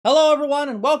Hello everyone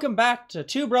and welcome back to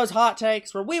Two Bros Hot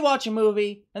Takes, where we watch a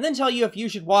movie and then tell you if you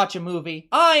should watch a movie.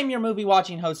 I'm your movie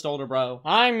watching host, Older Bro.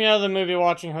 I'm your other movie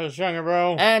watching host, Younger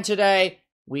Bro. And today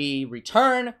we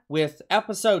return with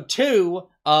episode 2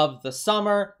 of the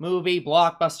Summer Movie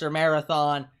Blockbuster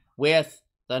Marathon with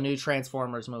the new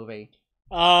Transformers movie.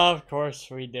 Of course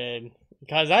we did.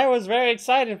 Because I was very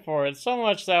excited for it, so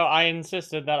much so I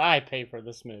insisted that I pay for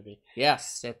this movie.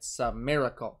 Yes, it's a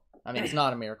miracle. I mean, it's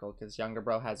not a miracle because Younger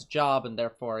Bro has a job and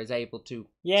therefore is able to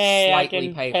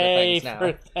slightly pay for things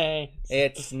now.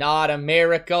 It's not a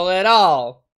miracle at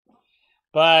all.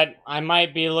 But I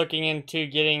might be looking into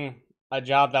getting a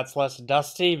job that's less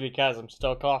dusty because I'm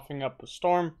still coughing up a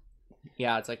storm.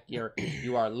 Yeah, it's like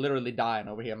you are literally dying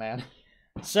over here, man.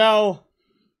 So,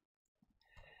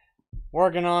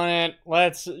 working on it.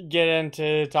 Let's get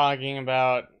into talking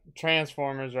about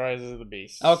Transformers: Rise of the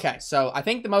Beast. Okay, so I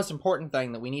think the most important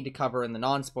thing that we need to cover in the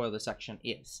non-spoiler section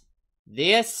is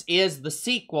this is the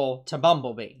sequel to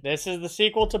Bumblebee. This is the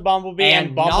sequel to Bumblebee,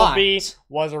 and Bumblebee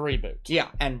was a reboot. Yeah,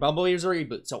 and Bumblebee was a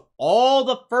reboot. So all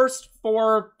the first 4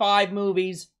 or 5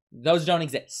 movies, those don't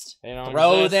exist. They don't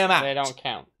Throw exist, them out. They don't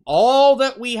count. All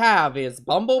that we have is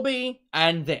Bumblebee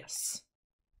and this.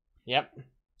 Yep.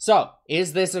 So,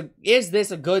 is this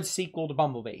a good sequel to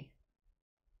Bumblebee?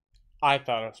 I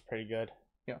thought it was pretty good.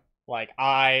 Yeah. Like,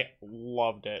 I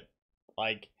loved it.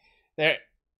 Like,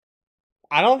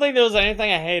 I don't think there was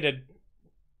anything I hated.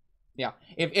 Yeah.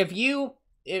 If you're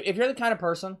the kind of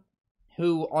person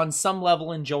who on some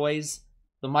level enjoys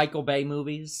the Michael Bay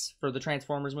movies for the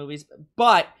Transformers movies,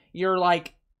 but you're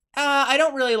like, I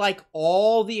don't really like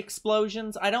all the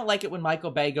explosions. I don't like it when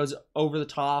Michael Bay goes over the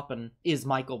top and is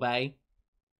Michael Bay.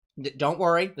 Don't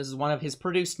worry, this is one of his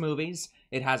produced movies.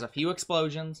 It has a few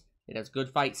explosions. It has good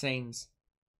fight scenes.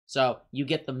 So, you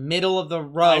get the middle of the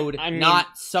road, I mean,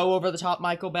 not so over-the-top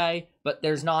Michael Bay, but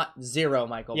there's not zero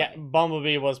Michael Bay. Yeah,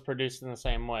 Bumblebee was produced in the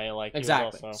same way. Like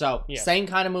Exactly. Also, so, yeah. Same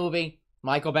kind of movie.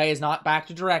 Michael Bay is not back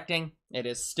to directing. It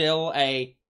is still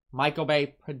a Michael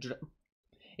Bay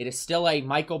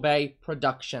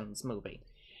Productions movie.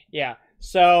 Yeah.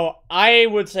 So, I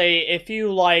would say if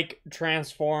you like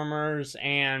Transformers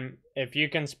and if you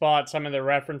can spot some of the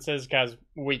references, because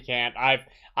we can't.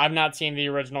 I've not seen the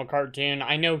original cartoon.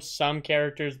 I know some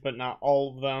characters, but not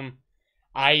all of them.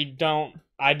 I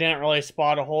didn't really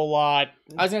spot a whole lot.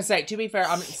 I was gonna say, to be fair,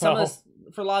 I mean,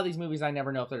 for a lot of these movies, I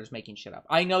never know if they're just making shit up.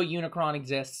 I know Unicron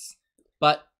exists,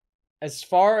 but as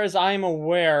far as I'm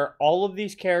aware, all of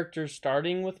these characters,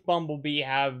 starting with Bumblebee,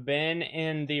 have been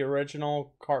in the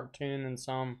original cartoon in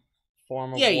some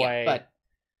form of way. Yeah, but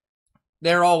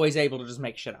they're always able to just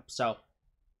make shit up. So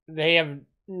they have.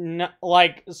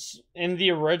 Like, in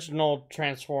the original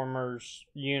Transformers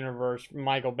universe,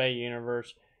 Michael Bay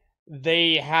universe,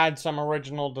 they had some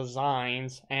original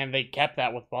designs, and they kept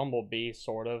that with Bumblebee,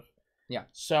 sort of. Yeah.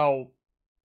 So,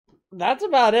 that's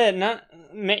about it.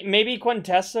 Maybe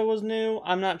Quintessa was new,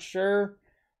 I'm not sure,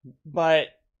 but...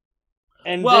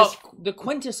 the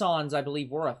Quintessons, I believe,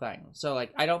 were a thing. So,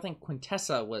 like, I don't think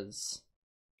Quintessa was...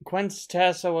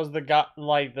 Quintessa was the god,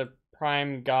 like, the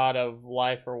prime god of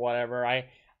life or whatever.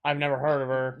 I've never heard of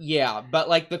her. Yeah, but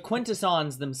like the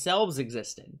Quintessons themselves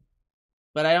existed.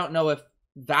 But I don't know if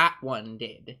that one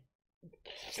did.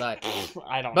 But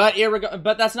I don't know.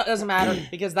 But doesn't matter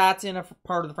because that's in a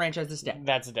part of the franchise that's dead.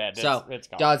 That's dead. So it's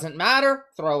gone. Doesn't matter.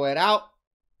 Throw it out.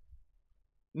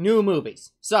 New movies.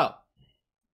 So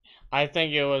I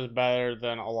think it was better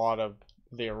than a lot of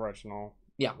the original.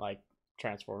 Yeah. Like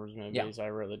Transformers movies. Yeah. I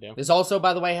really do. This also,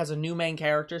 by the way, has a new main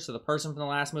character, so the person from the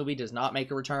last movie does not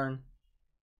make a return.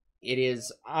 It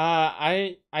is...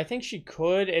 I think she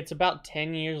could. It's about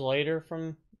 10 years later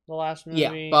from the last movie,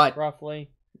 yeah, but, roughly.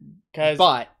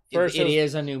 But first it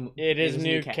is a new... It is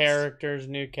new characters,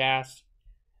 new cast.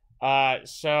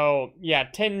 So, yeah,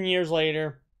 10 years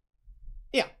later.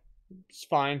 Yeah. It's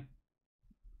fine.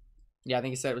 Yeah, I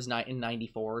think it said it was in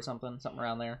 94 or something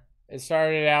around there. It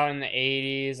started out in the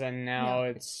 80s, and now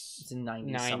it's in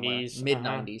 90s.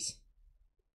 Mid-90s.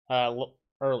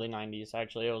 Early 90s,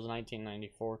 actually. It was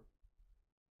 1994.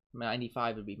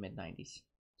 95 would be mid-90s.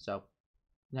 So,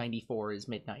 94 is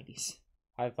mid-90s.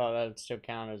 I thought that would still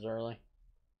count as early.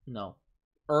 No.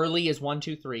 Early is 1,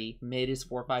 2, 3. Mid is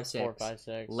 4, 5, 6. 4, 5,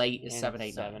 6. Late is 7,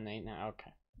 8, 9. 7, 8, 9.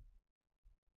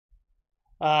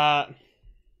 Okay.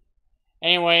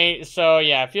 Anyway, so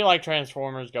yeah, if you like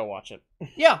Transformers, go watch it.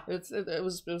 Yeah, it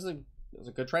was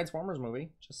a good Transformers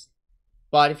movie.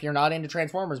 But if you're not into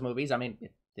Transformers movies, I mean...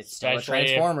 It's still a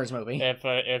Transformers movie. If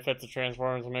it's a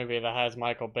Transformers movie that has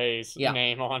Michael Bay's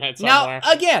name on it Now, somewhere.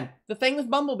 again, the thing with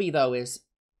Bumblebee, though, is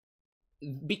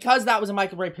because that was a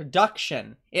Michael Bay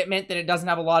production, it meant that it doesn't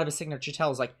have a lot of his signature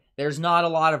tells. Like, there's not a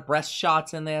lot of breast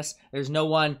shots in this. There's no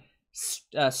one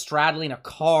straddling a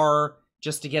car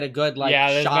just to get a good, like,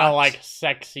 there's shot. no, like,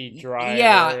 sexy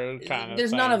driver kind of there's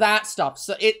thing. none of that stuff.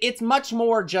 So it's much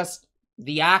more just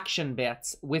the action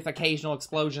bits with occasional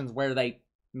explosions where they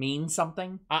mean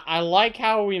something. I like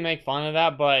how we make fun of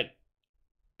that, but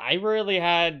I really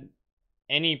had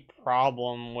any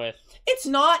problem with It's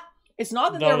not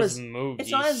that there was movies.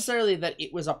 It's not necessarily that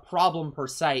it was a problem per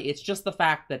se. It's just the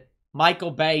fact that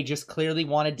Michael Bay just clearly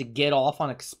wanted to get off on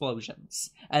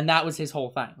explosions. And that was his whole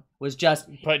thing. Was just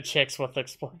put chicks with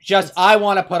explosions. Just, I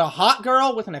want to put a hot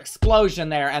girl with an explosion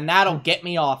there, and that'll get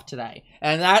me off today.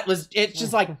 And it's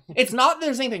just like, it's not that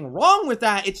there's anything wrong with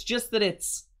that, it's just that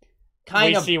it's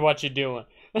kind of... We see what you're doing.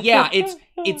 Yeah,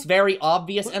 it's very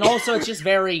obvious, and also it's just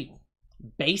very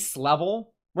base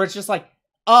level, where it's just like,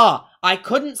 I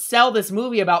couldn't sell this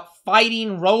movie about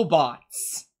fighting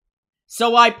robots,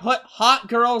 so I put hot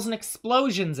girls and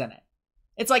explosions in it.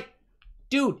 It's like,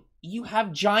 dude, you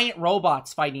have giant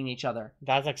robots fighting each other.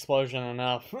 That's explosion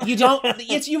enough. You don't...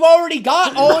 you've already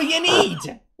got all you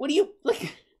need. What do you...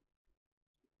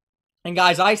 And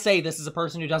guys, I say this as a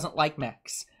person who doesn't like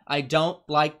mechs. I don't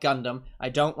like Gundam. I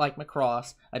don't like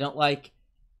Macross. I don't like...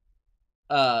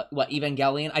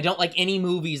 Evangelion? I don't like any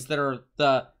movies that are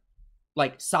the...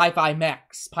 like, sci-fi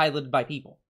mechs piloted by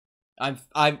people.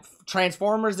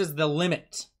 Transformers is the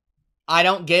limit. I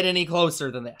don't get any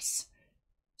closer than this.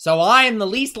 So I am the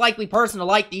least likely person to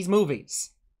like these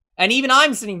movies. And even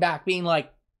I'm sitting back being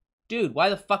like, dude, why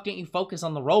the fuck didn't you focus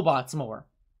on the robots more?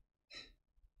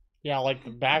 Yeah, like the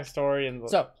backstory and the...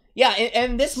 So, yeah,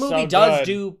 and this movie does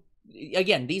do...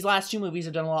 Again, these last two movies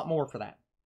have done a lot more for that.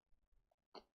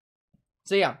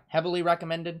 So yeah, heavily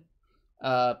recommended.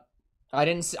 I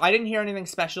didn't hear anything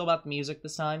special about the music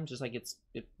this time. Just like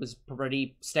it was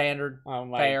pretty standard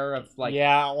fare of like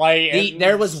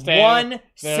there was one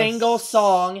single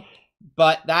song,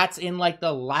 but that's in like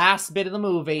the last bit of the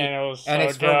movie, and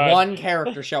it's for one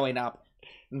character showing up.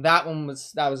 That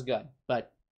was good,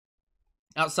 but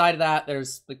outside of that,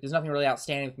 there's nothing really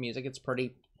outstanding with music. It's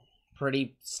pretty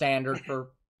standard for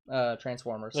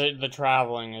Transformers. The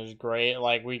traveling is great.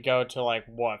 Like we go to like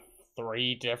what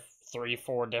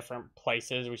 4 different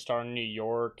places. We start in New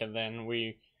York, and then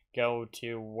we go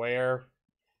to where?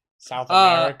 South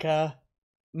America?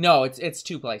 No, it's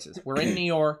 2 places. We're in New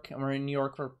York, and we're in New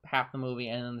York for half the movie,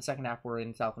 and then the second half we're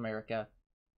in South America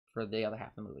for the other half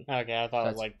of the movie. Okay, I thought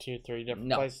it was like 2-3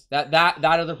 different places. That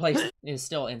other place is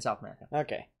still in South America.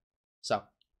 Okay. So,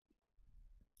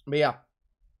 but yeah.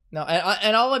 No,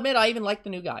 and I'll admit, I even like the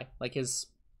new guy. Like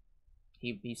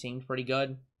he seemed pretty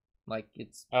good. Like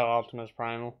it's... Oh, Optimus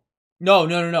Primal? No.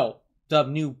 The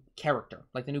new character.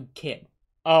 Like the new kid.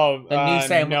 Oh, the new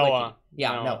Sam Noah. Witwicky.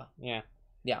 Yeah, Noah.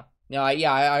 Yeah. No,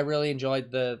 I really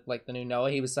enjoyed the new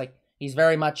Noah. He was like, he's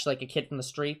very much like a kid from the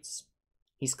streets.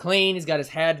 He's clean, he's got his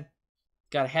head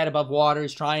above water,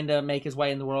 he's trying to make his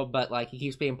way in the world, but like he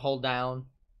keeps being pulled down.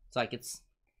 It's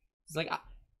like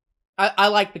I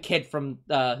like the kid from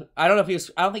I don't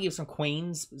think he was from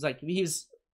Queens. It's like he was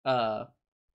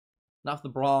not the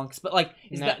Bronx, but like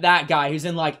he's that guy who's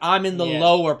in like, I'm in the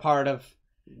lower part of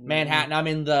Manhattan. I'm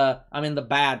in the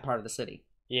bad part of the city.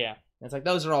 Yeah. And it's like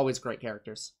those are always great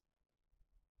characters.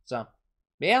 So,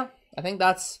 yeah, I think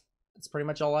that's pretty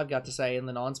much all I've got to say in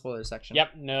the non-spoiler section.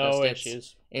 Yep, no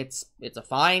issues. It's a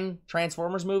fine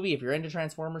Transformers movie if you're into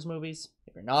Transformers movies.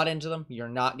 If you're not into them, you're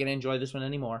not going to enjoy this one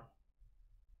anymore.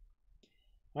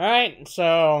 Alright,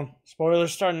 so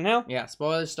spoilers starting now? Yeah,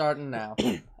 spoilers starting now.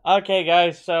 Okay,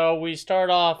 guys, so we start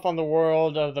off on the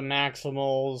world of the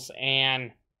Maximals,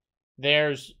 and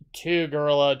there's 2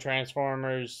 gorilla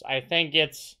Transformers. I think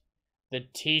it's the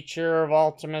teacher of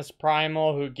Optimus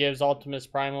Primal who gives Optimus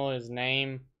Primal his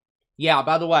name. Yeah,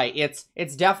 by the way,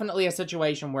 it's definitely a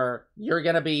situation where you're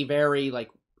going to be very,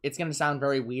 like, it's going to sound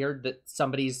very weird that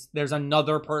there's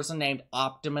another person named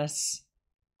Optimus.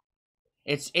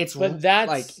 But that's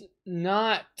like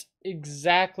not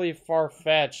exactly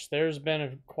far-fetched. There's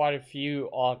been quite a few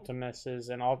Optimuses,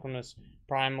 and Optimus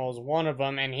Primal is one of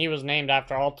them, and he was named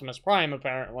after Optimus Prime,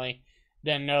 apparently.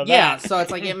 Didn't know that. Yeah, so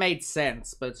it's like, it made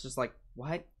sense, but it's just like,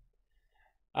 what?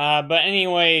 But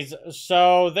anyways,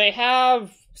 so they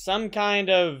have some kind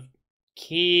of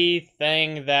key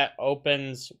thing that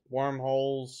opens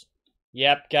wormholes.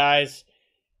 Yep, guys.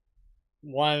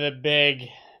 One of the big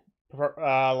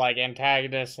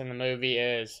antagonists in the movie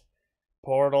is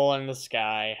Portal in the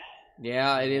Sky.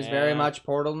 Yeah, it is very much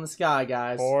Portal in the Sky,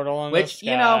 guys. Portal in the Sky. Which,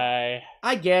 you know,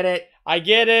 I get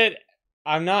it.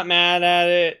 I'm not mad at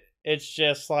it. It's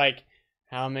just like,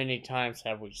 How many times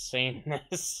have we seen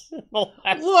this in the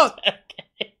last Look.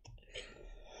 decade?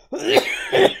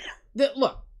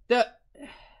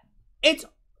 It's.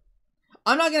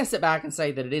 I'm not gonna sit back and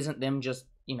say that it isn't them just,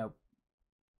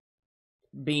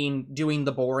 doing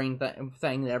the boring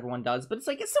thing that everyone does, but it's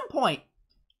like at some point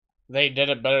They did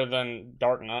it better than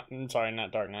Dark Knight. Sorry,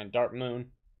 not Dark Knight. Dark Moon.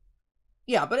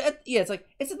 Yeah, but it's like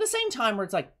it's at the same time where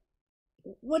it's like,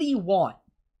 what do you want?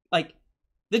 Like,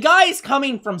 the guy's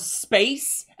coming from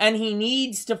space and he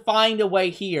needs to find a way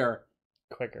here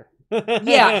quicker.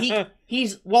 Yeah,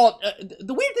 he's the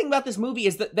weird thing about this movie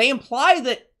is that they imply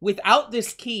that without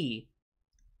this key,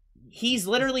 he's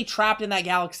literally trapped in that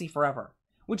galaxy forever,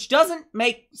 which doesn't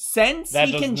make sense.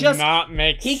 That does not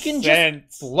make sense. He can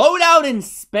just float out in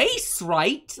space,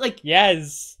 right? Like,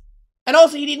 yes. And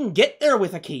also, he didn't get there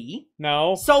with a key.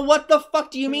 No. So what the fuck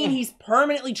do you mean he's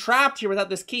permanently trapped here without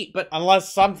this key? But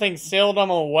unless something sealed him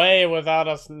away without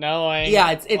us knowing. Yeah,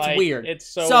 it's like, weird. It's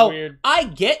so weird. I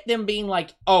get them being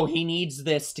like, oh, he needs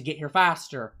this to get here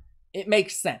faster. It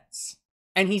makes sense.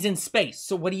 And he's in space,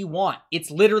 so what do you want?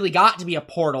 It's literally got to be a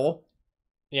portal.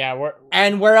 Yeah,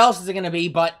 and where else is it going to be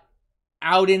but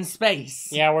out in space?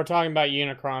 Yeah, we're talking about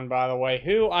Unicron, by the way,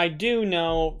 who I do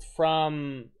know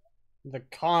from the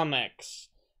comics.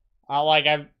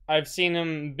 I've seen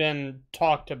him been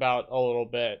talked about a little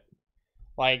bit.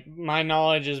 Like, my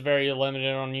knowledge is very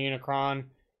limited on Unicron.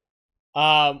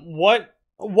 What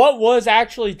was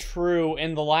actually true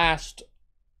in the last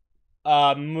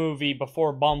movie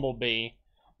before Bumblebee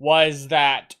was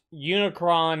that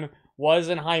Unicron was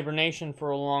in hibernation for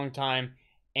a long time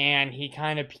and he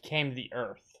kind of became the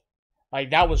Earth. Like,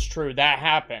 that was true. That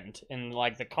happened in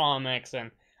like the comics,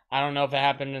 and I don't know if it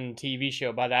happened in the TV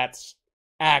show, but that's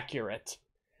accurate.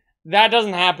 That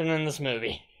doesn't happen in this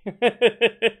movie.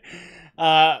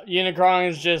 Unicron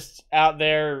is just out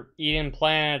there eating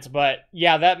planets, but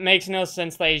yeah, that makes no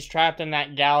sense that he's trapped in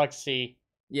that galaxy.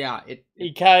 Yeah,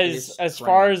 because as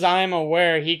far as I'm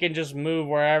aware, he can just move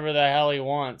wherever the hell he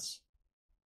wants.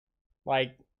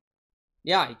 Like,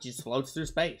 yeah, he just floats through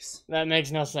space. That makes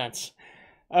no sense.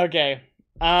 Okay.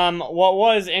 What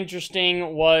was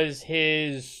interesting was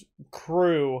his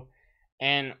crew,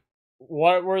 and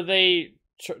what were they?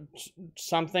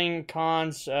 Something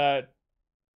cons. It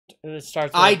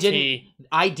starts with T.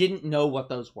 I didn't know what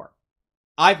those were.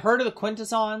 I've heard of the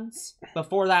Quintessons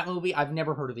before that movie. I've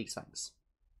never heard of these things,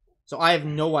 so I have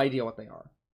no idea what they are.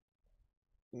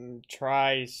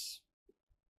 Tricepticons.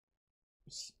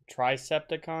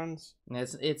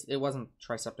 It wasn't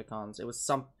Tricepticons. It was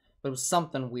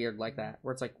something weird like that,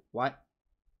 where it's like, what?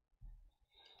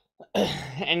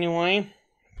 Anyway,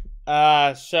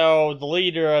 so the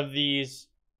leader of these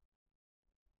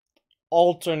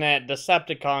alternate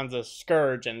Decepticons is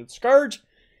Scourge, and Scourge,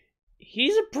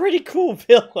 he's a pretty cool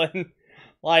villain.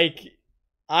 Like,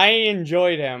 I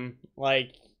enjoyed him.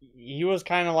 Like, he was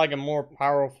kind of like a more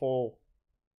powerful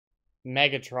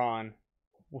Megatron,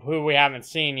 who we haven't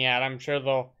seen yet. I'm sure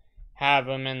they'll have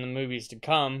him in the movies to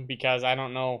come, because I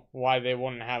don't know why they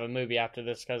wouldn't have a movie after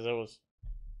this, because it was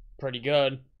pretty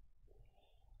good.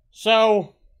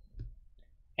 So,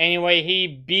 anyway, he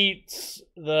beats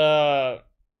the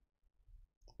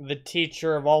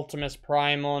teacher of Ultimus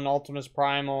Primal, and Ultimus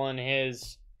Primal and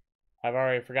his, I've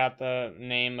already forgot the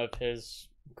name of his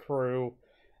crew.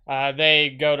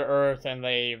 They go to Earth and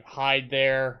they hide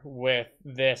there with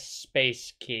this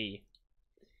space key.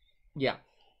 Yeah.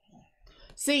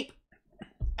 See,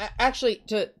 actually,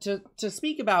 to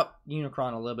speak about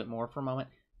Unicron a little bit more for a moment,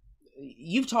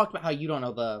 you've talked about how you don't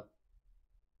know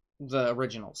the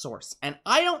original source, and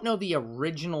I don't know the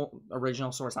original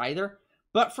source either.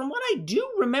 But from what I do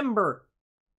remember,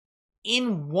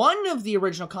 in one of the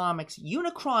original comics,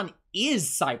 Unicron is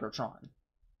Cybertron.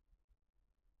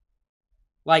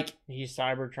 Like, he's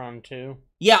Cybertron too?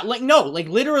 Yeah,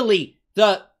 literally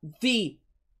they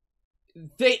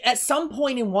at some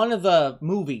point in one of the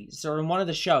movies or in one of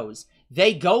the shows,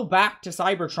 they go back to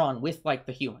Cybertron with like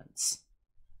the humans.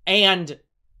 And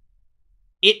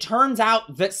it turns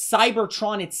out that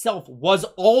Cybertron itself was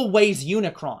always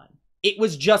Unicron. It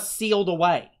was just sealed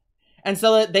away. And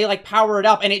so they like power it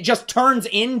up and it just turns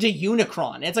into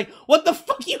Unicron. And it's like, what the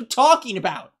fuck are you talking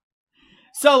about?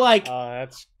 So like,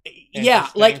 that's yeah,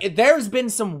 like there's been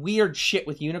some weird shit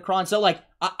with Unicron. So like,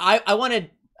 I want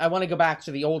to go back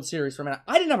to the old series for a minute.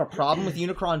 I didn't have a problem with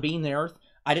Unicron being the Earth.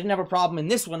 I didn't have a problem in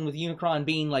this one with Unicron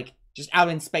being like just out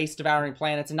in space devouring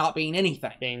planets and not being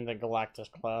anything. Being the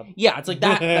Galactus Club. Yeah, it's like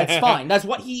that's fine. That's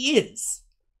what he is.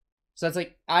 So it's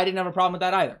like, I didn't have a problem with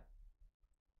that either.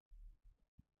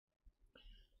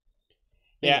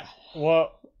 Yeah,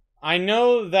 well, I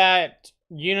know that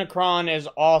Unicron is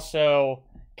also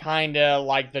kind of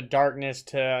like the darkness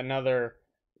to another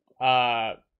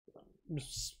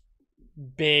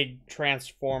big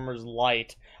Transformers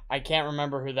light. I can't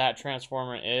remember who that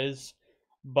Transformer is,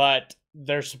 but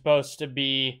there's supposed to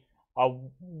be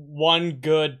one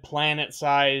good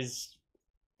planet-sized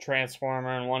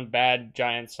Transformer and one bad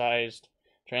giant-sized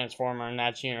Transformer, and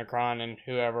that's Unicron and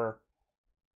whoever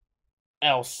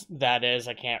else that is.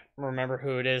 I can't remember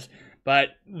who it is, but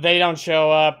they don't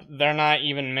show up. They're not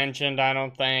even mentioned, I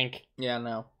don't think. Yeah,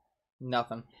 no.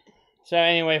 Nothing. So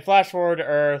anyway, flash forward to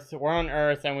Earth. We're on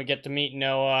Earth, and we get to meet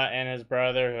Noah and his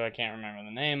brother, who I can't remember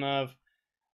the name of.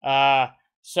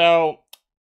 So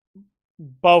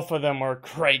both of them were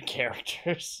great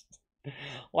characters.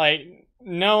 Like,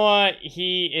 Noah,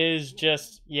 he is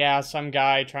just, some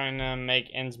guy trying to make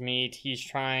ends meet. He's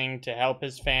trying to help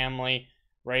his family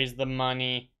raise the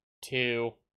money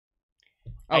to,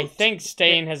 I think,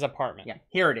 stay in his apartment. Yeah,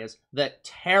 here it is. The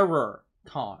Terror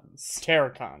Cons.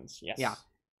 Terrorcons, yes. Yeah.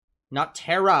 Not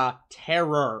terror,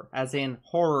 as in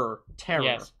horror, terror.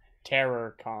 Yes,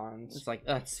 terror cons. It's like,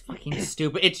 that's fucking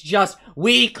stupid. It's just,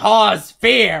 we cause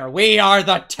fear. We are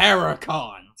the terror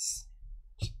cons.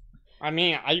 I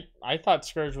mean, I thought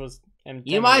Scourge was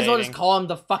intimidating. You might as well just call them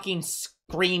the fucking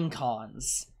Scream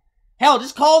Cons. Hell,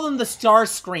 just call them the Star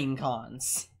Scream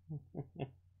Cons.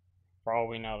 For all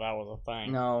we know, that was a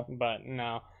thing. No. But,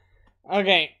 no.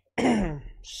 Okay,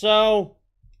 so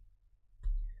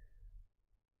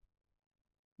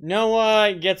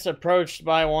Noah gets approached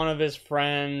by one of his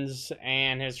friends,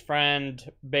 and his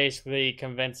friend basically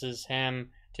convinces him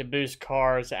to boost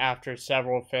cars after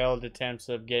several failed attempts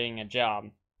of getting a job.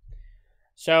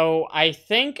 So I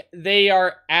think they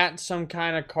are at some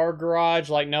kind of car garage.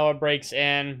 Like, Noah breaks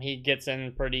in. He gets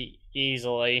in pretty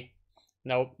easily.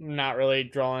 Nope, not really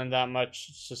drawing that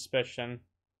much suspicion.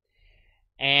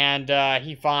 And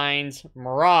he finds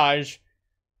Mirage.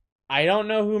 I don't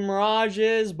know who Mirage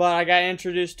is, but I got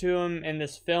introduced to him in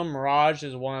this film. Mirage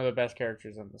is one of the best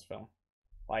characters in this film.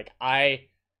 Like, I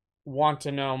want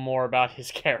to know more about his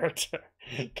character.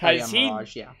 Because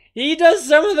he does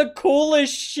some of the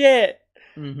coolest shit.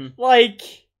 Mm-hmm. Like,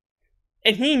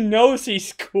 and he knows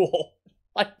he's cool.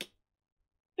 Like,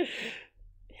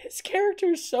 his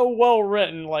character is so well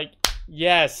written. Like,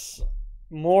 yes,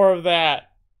 more of that.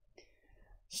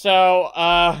 So,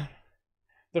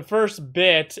 the first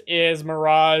bit is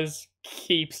Mirage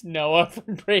keeps Noah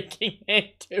from breaking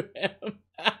into him.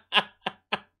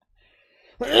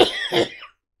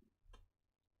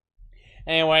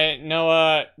 Anyway,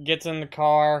 Noah gets in the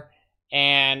car,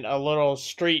 and a little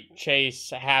street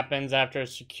chase happens after a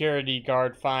security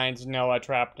guard finds Noah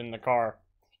trapped in the car.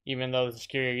 Even though the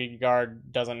security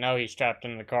guard doesn't know he's trapped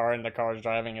in the car, and the car is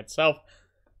driving itself.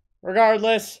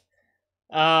 Regardless,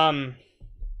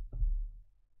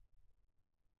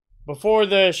 before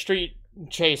the street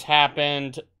chase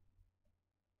happened,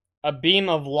 a beam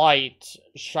of light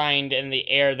shined in the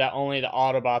air that only the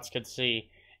Autobots could see.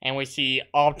 And we see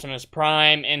Optimus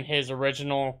Prime in his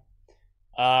original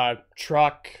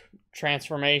truck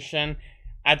transformation.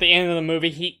 At the end of the movie,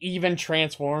 he even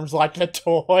transforms like a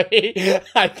toy.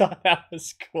 I thought that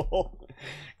was cool.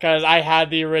 Because I had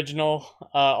the original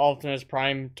Optimus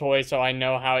Prime toy, so I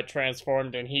know how it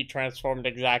transformed, and he transformed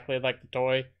exactly like the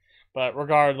toy. But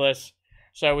regardless,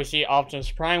 so we see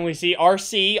Optimus Prime, we see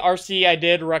RC. RC I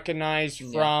did recognize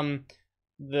from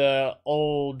the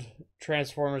old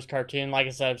Transformers cartoon. Like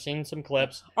I said, I've seen some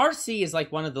clips. RC is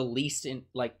like one of the least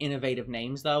innovative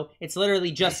names, though. It's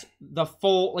literally just the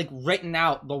full, written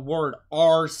out the word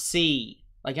RC,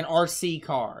 like an RC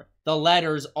car. The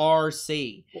letters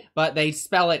RC, but they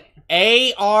spell it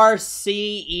ARCEE.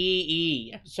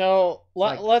 So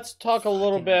let's talk a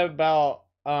little bit about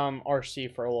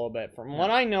RC for a little bit. From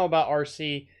what I know about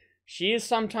RC, she is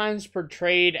sometimes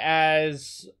portrayed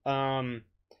as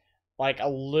like a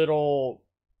little.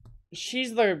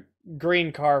 She's the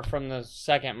green car from the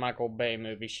second Michael Bay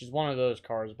movie. She's one of those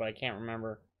cars, but I can't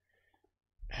remember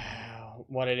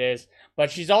what it is.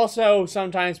 But she's also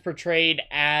sometimes portrayed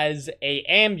as a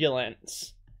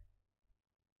ambulance.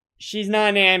 She's not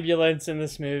an ambulance in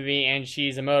this movie, and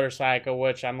she's a motorcycle,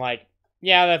 which I'm like,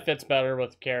 yeah, that fits better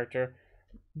with the character.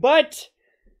 But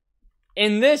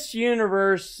in this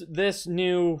universe, this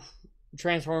new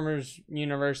Transformers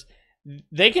universe,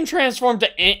 they can transform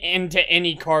into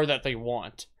any car that they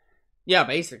want. Yeah,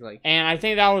 basically. And I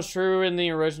think that was true in the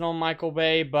original Michael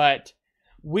Bay, but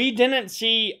we didn't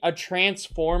see a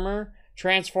Transformer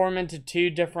transform into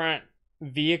two different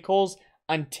vehicles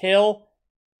until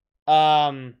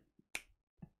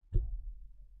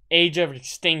Age of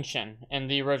Extinction in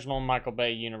the original Michael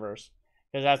Bay universe.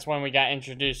 because that's when we got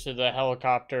introduced to the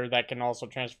helicopter that can also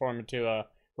transform into a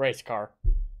race car.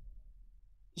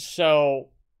 So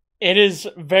it is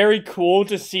very cool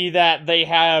to see that they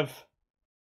have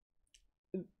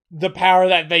the power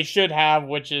that they should have,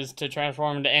 which is to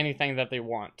transform into anything that they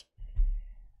want.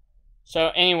 So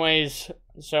anyways,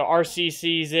 so RC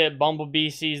sees it, Bumblebee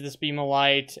sees this beam of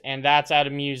light, and that's at a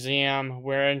museum.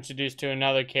 We're introduced to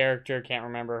another character, can't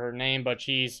remember her name, but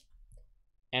she's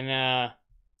a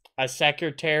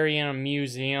secretary in a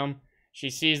museum. She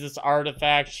sees this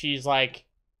artifact, she's like,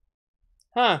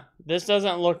 this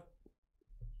doesn't look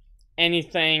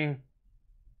anything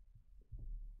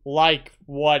like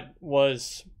what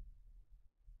was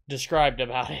described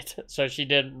about it. So she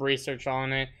did research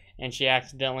on it, and she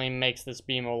accidentally makes this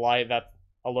beam of light that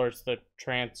alerts the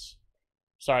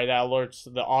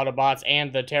Autobots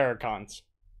and the Terracons.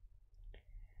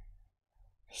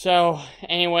 So,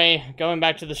 anyway, going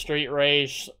back to the street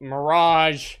race,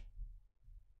 Mirage,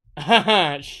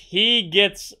 he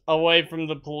gets away from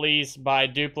the police by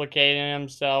duplicating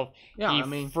himself. Yeah, he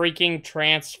freaking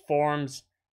transforms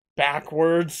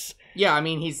backwards. Yeah, I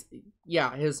mean, his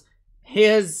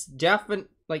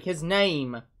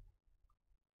name,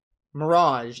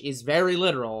 Mirage, is very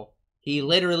literal. He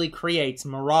literally creates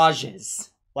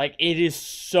mirages. Like, it is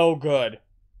so good.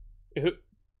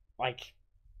 Like,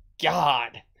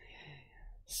 God.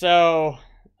 So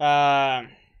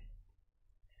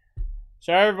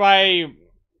everybody,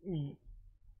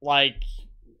 like,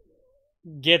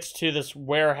 gets to this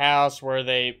warehouse where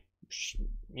they,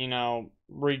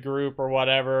 regroup or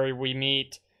whatever. We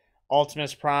meet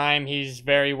Optimus Prime. He's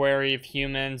very wary of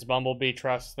humans. Bumblebee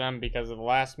trusts them because of the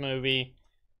last movie.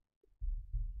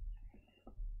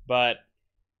 But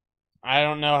I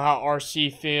don't know how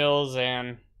RC feels,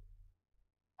 and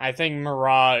I think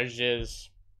Mirage is,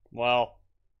 well,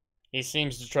 he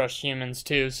seems to trust humans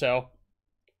too, so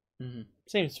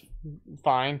seems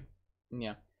fine.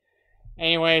 Yeah.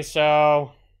 Anyway,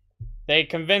 so they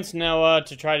convince Noah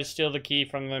to try to steal the key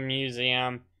from the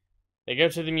museum. They go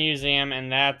to the museum,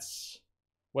 and that's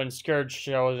when Scourge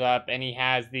shows up, and he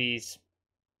has these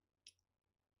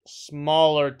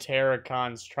smaller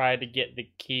Terracons try to get the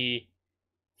key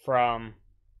from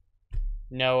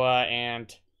Noah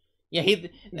and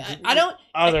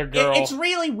other girl. It's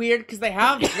really weird because they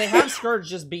have Scourge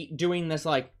just be doing this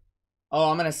like, oh,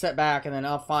 I'm gonna sit back and then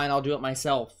fine, I'll do it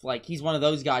myself. Like, he's one of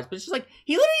those guys. But it's just like,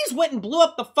 he literally just went and blew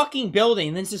up the fucking building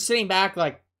and then just sitting back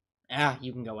like,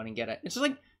 you can go in and get it. It's just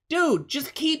like, dude,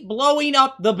 just keep blowing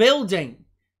up the building.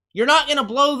 You're not gonna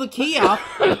blow the key up.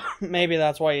 Maybe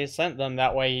that's why he sent them.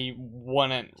 That way he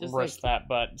wouldn't just risk that,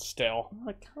 but still.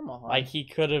 Like, come on. Like, he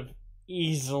could have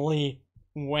easily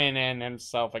went in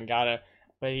himself and got it,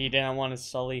 but he didn't want to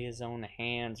sully his own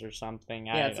hands or something.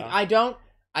 I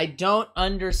don't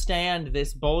understand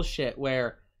this bullshit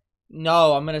where,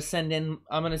 no, I'm gonna send them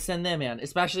in,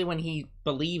 especially when he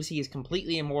believes he is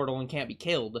completely immortal and can't be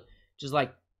killed. Just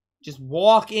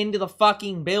walk into the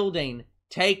fucking building,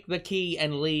 take the key,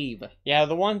 and leave. Yeah,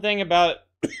 the one thing about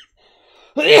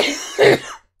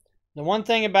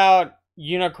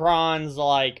Unicron's,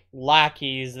 like,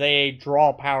 lackeys, they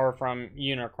draw power from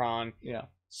Unicron. Yeah.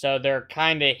 So they're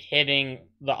kind of hitting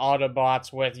the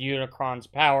Autobots with Unicron's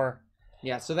power.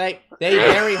 Yeah, so they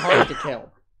very hard to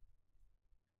kill.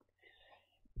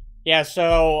 Yeah,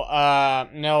 so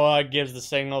Noah gives the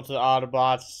signal to the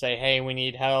Autobots to say, hey, we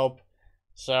need help.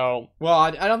 So, well,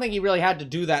 I don't think he really had to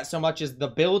do that so much as the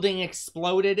building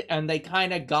exploded and they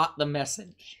kind of got the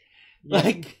message.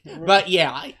 Like, but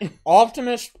yeah.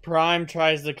 Optimus Prime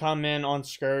tries to come in on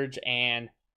Scourge, and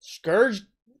Scourge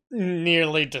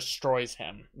nearly destroys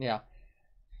him. Yeah.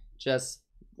 Just,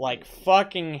 like,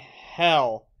 fucking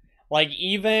hell. Like,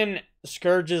 even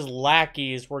Scourge's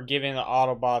lackeys were giving the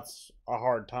Autobots a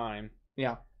hard time.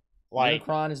 Yeah. Like,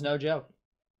 Unicron is no joke.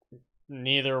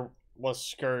 Neither was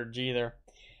Scourge either.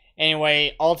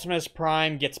 Anyway, Optimus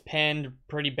Prime gets pinned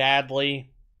pretty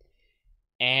badly,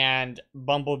 and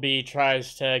Bumblebee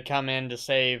tries to come in to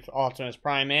save Optimus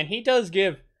Prime, and he does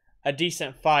give a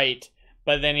decent fight,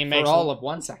 but then he makes... For all of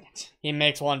 1 second. He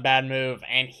makes one bad move,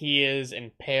 and he is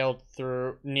impaled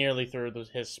nearly through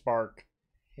his spark.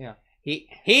 Yeah.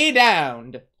 He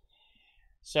downed.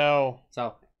 So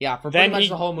yeah, for pretty much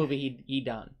the whole movie, he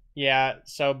done. Yeah,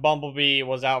 so Bumblebee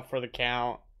was out for the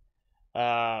count.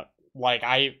 Like,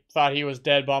 I thought he was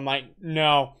dead, but I'm like,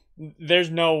 no, there's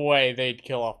no way they'd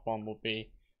kill off Bumblebee.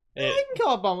 Yeah, they can kill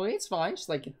off Bumblebee, it's fine. Just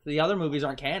like, the other movies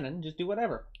aren't canon, just do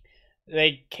whatever.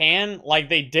 They can, like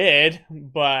they did,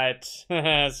 but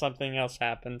something else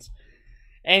happens.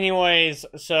 Anyways,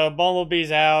 so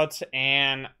Bumblebee's out,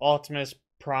 and Optimus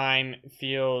Prime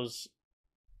feels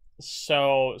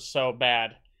so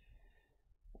bad.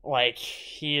 Like,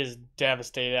 he is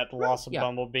devastated at the loss of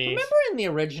Bumblebees. Remember in the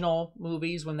original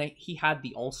movies when he had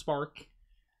the Allspark?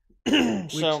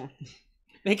 So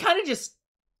they kind of just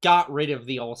got rid of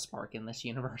the Allspark in this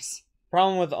universe.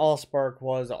 Problem with Allspark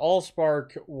was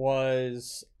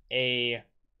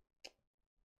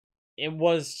it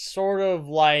was sort of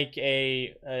like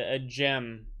a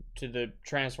gem to the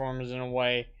Transformers in a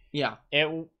way. Yeah.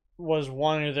 It was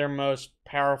one of their most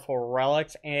powerful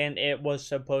relics, and it was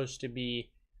supposed to be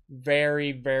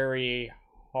very, very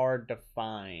hard to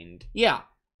find. Yeah.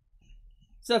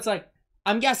 So it's like,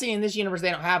 I'm guessing in this universe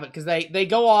they don't have it, because they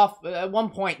go off, at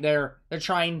one point they're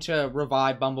trying to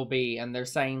revive Bumblebee, and they're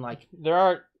saying like,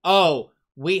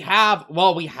 we have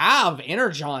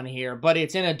Energon here, but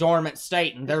it's in a dormant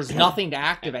state, and there's nothing to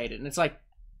activate it. And it's like,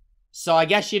 so I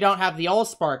guess you don't have the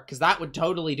Allspark, because that would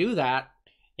totally do that.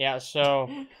 Yeah, so,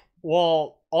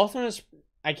 well,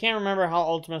 I can't remember how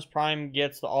Optimus Prime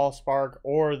gets the Allspark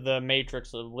or the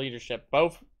Matrix of Leadership.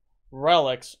 Both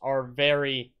relics are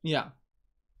very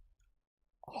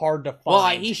hard to find. Well,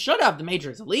 he should have the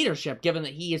Matrix of Leadership, given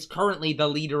that he is currently the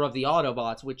leader of the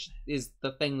Autobots, which is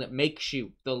the thing that makes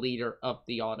you the leader of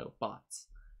the Autobots.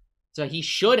 So he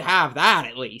should have that,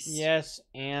 at least. Yes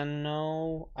and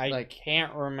no. I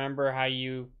can't remember how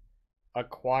you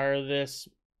acquire this.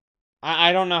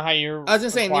 I don't know how you... I was going to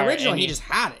say, in the original, he just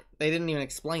had it. They didn't even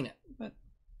explain it. But...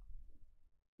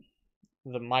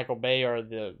 The Michael Bay or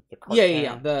the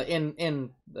cartoon? Yeah. In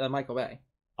Michael Bay.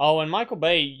 Oh, in Michael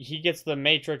Bay, he gets the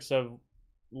Matrix of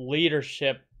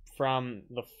Leadership from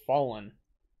The Fallen.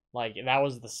 Like, that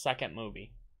was the second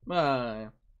movie. Yeah.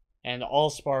 And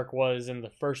Allspark was in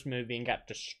the first movie and got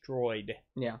destroyed.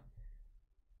 Yeah.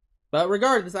 But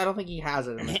regardless, I don't think he has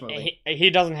it in this movie. He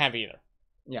doesn't have either.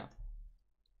 Yeah.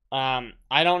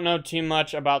 I don't know too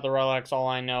much about the relics. All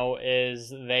I know is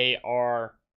they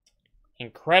are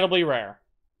incredibly rare.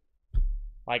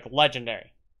 Like,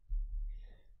 legendary.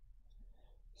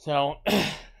 So,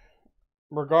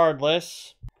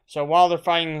 regardless, so while they're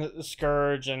fighting the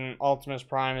Scourge and Optimus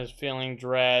Prime is feeling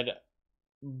dread,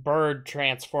 Bird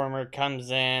Transformer comes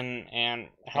in and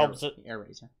helps it.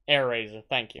 Air Razor,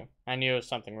 thank you. I knew it was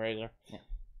something Razor.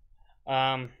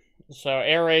 Yeah. So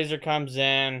Air Razor comes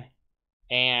in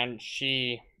and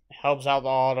she helps out the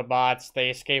Autobots. They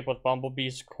escape with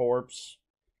Bumblebee's corpse,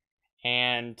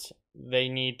 and they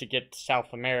need to get to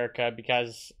South America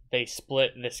because they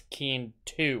split this key in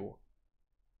two.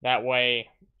 That way,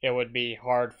 it would be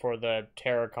hard for the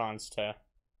Terracons to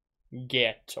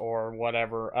get, or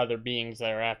whatever other beings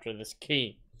that are after this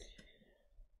key.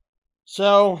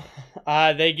 So,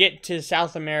 they get to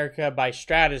South America by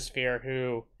Stratosphere,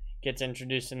 who gets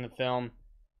introduced in the film.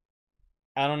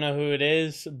 I don't know who it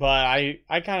is, but I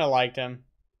kind of liked him.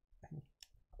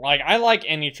 Like, I like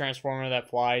any Transformer that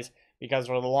flies, because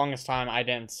for the longest time, I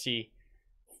didn't see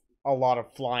a lot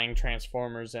of flying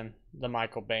Transformers in the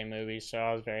Michael Bay movies, so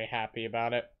I was very happy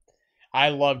about it. I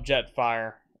love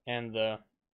Jetfire in the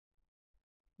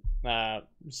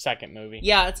second movie.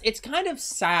 Yeah, it's kind of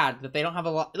sad that they don't have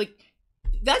a lot... Like,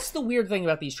 that's the weird thing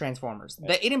about these Transformers.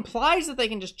 That it implies that they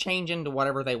can just change into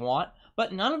whatever they want,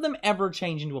 but none of them ever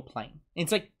change into a plane.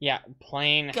 It's like... Yeah,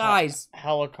 plane, guys,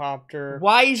 helicopter,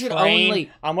 why is it train.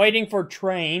 only... I'm waiting for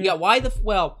train. Yeah, why the...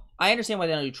 Well, I understand why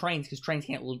they don't do trains, because trains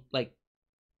can't, like,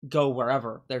 go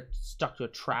wherever. They're stuck to a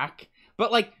track.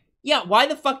 But, like, yeah, why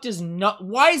the fuck does not...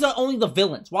 Why is it only the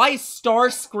villains? Why is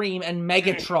Starscream and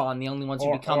Megatron the only ones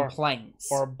who become planes?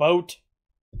 Or a boat.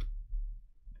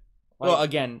 Well,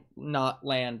 again, not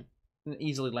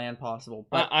easily land possible.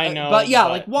 But, I know. But yeah,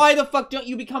 like, why the fuck don't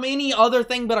you become any other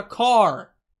thing but a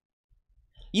car?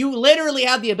 You literally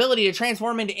have the ability to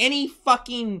transform into any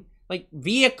fucking, like,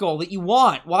 vehicle that you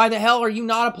want. Why the hell are you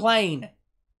not a plane?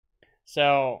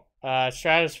 So,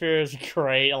 Stratosphere is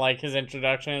great. Like, his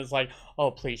introduction is like,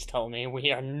 oh, please tell me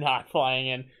we are not flying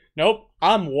in. Nope,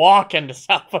 I'm walking to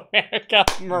South America.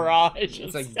 Mirage.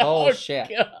 It's like so bullshit.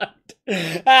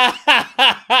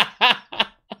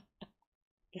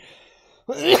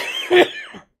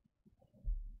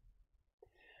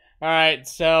 Alright,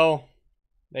 so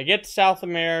they get to South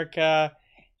America,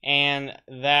 and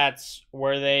that's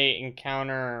where they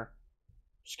encounter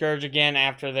Scourge again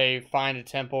after they find a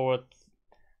temple with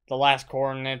the last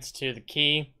coordinates to the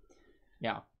key.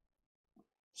 Yeah.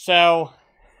 So,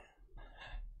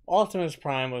 Optimus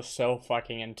Prime was so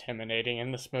fucking intimidating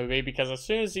in this movie, because as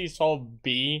soon as he saw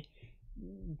B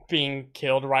being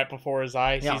killed right before his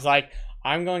eyes, he's like,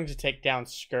 I'm going to take down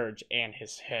Scourge and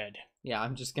his head. Yeah,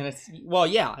 I'm just gonna... Well,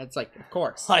 yeah, it's like, of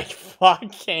course. Like,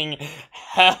 fucking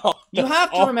hell. You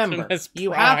have to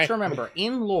remember,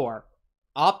 in lore,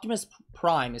 Optimus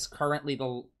Prime is currently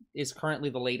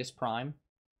the latest Prime.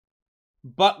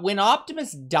 But when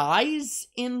Optimus dies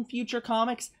in future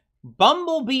comics,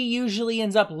 Bumblebee usually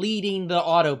ends up leading the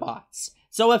Autobots.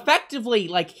 So effectively,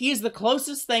 like, he is the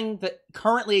closest thing that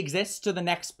currently exists to the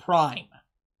next Prime.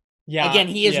 Yeah. Again,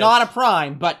 he is not a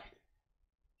Prime, but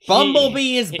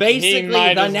Bumblebee is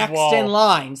basically the next in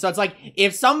line. So it's like,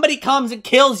 if somebody comes and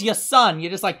kills your son,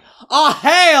 you're just like, oh,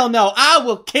 hell no, I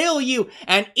will kill you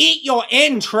and eat your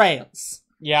entrails.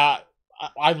 Yeah,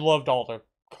 I loved all the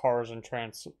cars and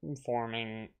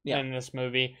transforming in this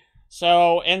movie.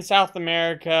 So, in South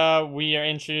America, we are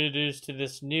introduced to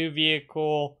this new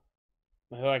vehicle,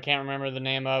 who I can't remember the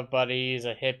name of, but he's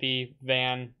a hippie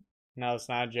van. No, it's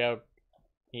not a joke.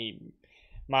 He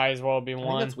might as well be one. I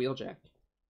think that's Wheeljack.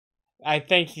 I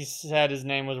think he said his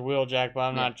name was Wheeljack, but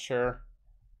I'm not sure.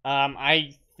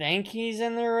 I think he's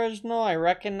in the original. I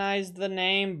recognized the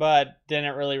name, but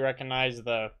didn't really recognize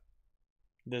the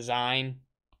design.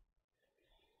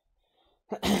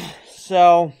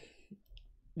 So,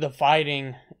 the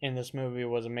fighting in this movie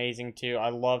was amazing too. I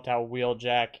loved how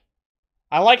Wheeljack...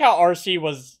 I like how RC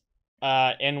was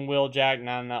in Wheeljack,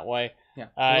 not in that way. Yeah,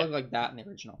 he looked like that in the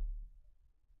original.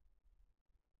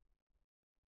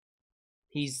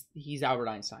 He's Albert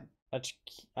Einstein.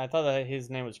 I thought that his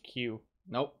name was Q.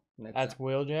 Nope. That's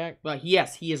Wheeljack? But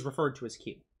yes, he is referred to as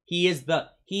Q. He is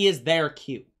their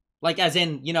Q. Like, as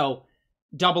in,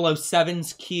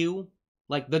 007's Q.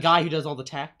 Like, the guy who does all the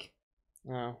tech.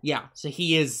 Oh. Yeah, so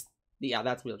he is... Yeah,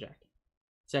 that's Wheeljack.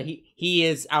 So he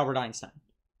is Albert Einstein.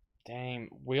 Dang,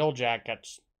 Wheeljack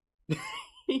gets...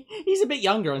 He's a bit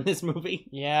younger in this movie.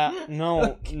 Yeah,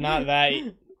 no, not that.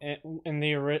 In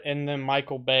the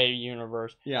Michael Bay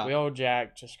universe,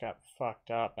 Wheeljack just got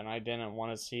fucked up, and I didn't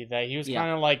want to see that. He was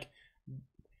kind of like...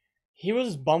 He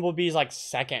was Bumblebee's, like,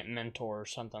 second mentor or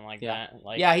something like that.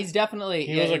 Like, yeah, he's definitely...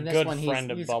 He was a good friend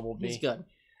of Bumblebee. He's good.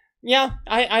 Yeah,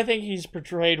 I think he's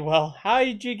portrayed well. How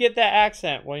did you get that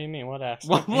accent? What do you mean? What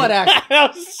accent? What accent?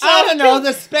 I don't know,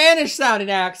 the Spanish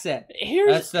sounding accent.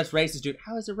 That's racist, dude.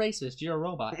 How is it racist? You're a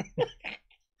robot.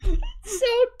 So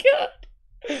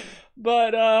good.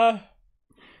 But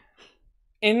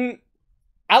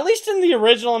at least in the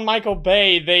original in Michael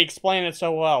Bay, they explain it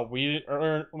so well. We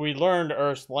learned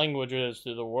Earth's languages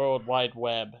through the World Wide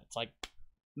Web. It's like,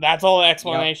 that's all the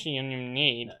explanation you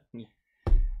need.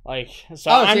 Like,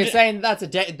 so you're saying that's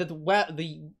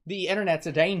the internet's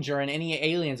a danger, and any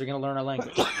aliens are going to learn our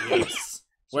language? Yes.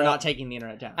 We're not taking the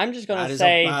internet down. I'm just going to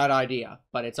say... That is a bad idea,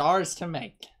 but it's ours to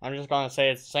make. I'm just going to say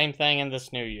it's the same thing in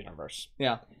this new universe.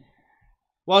 Yeah.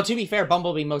 Well, to be fair,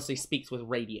 Bumblebee mostly speaks with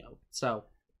radio, so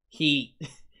he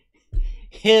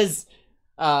has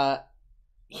the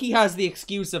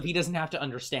excuse of he doesn't have to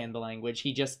understand the language.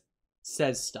 He just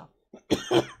says stuff.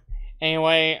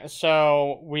 Anyway,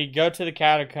 so we go to the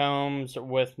catacombs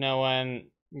with Noah and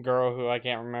girl who I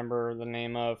can't remember the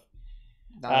name of.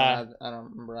 I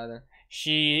don't remember either.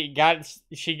 She gets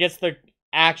the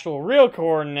actual real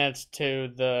coordinates to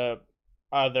the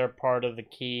other part of the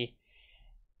key,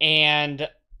 and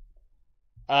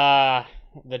the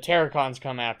Terracons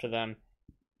come after them.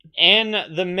 In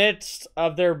the midst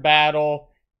of their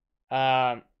battle,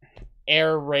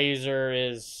 Air Razor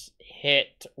is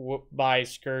hit by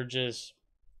Scourge's...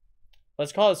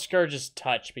 Let's call it Scourge's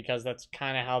touch, because that's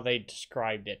kind of how they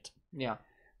described it. Yeah.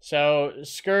 So,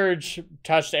 Scourge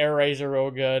touched Air Razor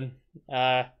real good.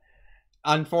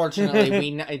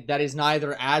 Unfortunately, that is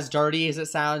neither as dirty as it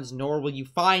sounds, nor will you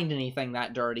find anything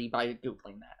that dirty by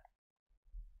Googling that.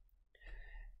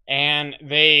 And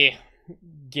they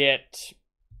get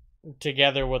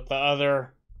together with the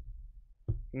other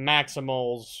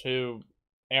Maximals who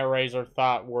Air Razor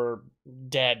thought were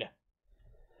dead.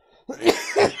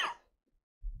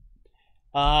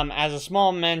 As a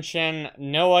small mention,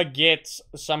 Noah gets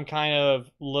some kind of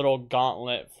little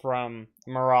gauntlet from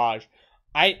Mirage.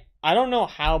 I don't know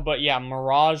how, but yeah,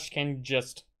 Mirage can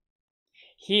just...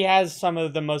 He has some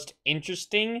of the most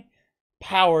interesting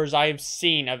powers I've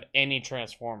seen of any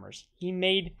Transformers. He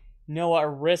made Noah a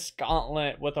wrist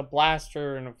gauntlet with a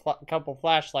blaster and a couple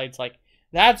flashlights. Like,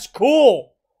 that's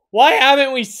cool! Why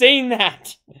haven't we seen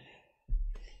that?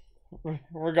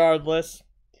 Regardless.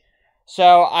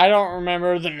 So, I don't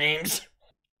remember the names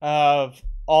of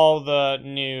all the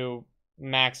new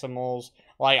Maximals.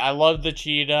 Like, I loved the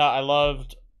cheetah. I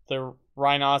loved the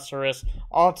rhinoceros.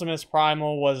 Optimus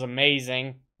Primal was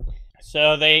amazing.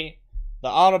 So, the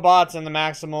Autobots and the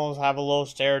Maximals have a little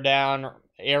stare down.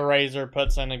 Air Razor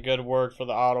puts in a good word for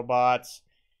the Autobots.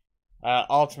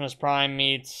 Optimus Prime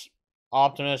meets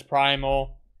Optimus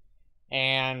Primal.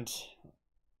 And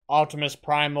Optimus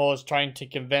Primal is trying to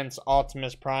convince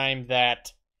Optimus Prime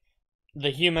that the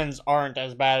humans aren't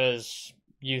as bad as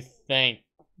you think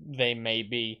they may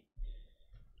be.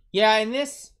 Yeah, in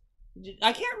this,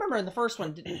 I can't remember in the first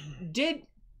one. Did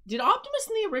Optimus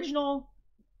in the original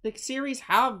series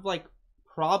have like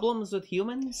problems with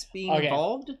humans being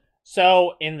involved?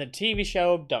 So in the TV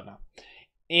show, don't know.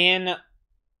 In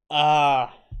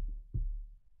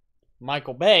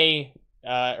Michael Bay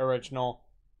original,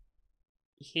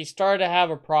 he started to have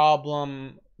a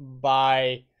problem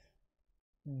by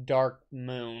Dark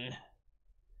Moon.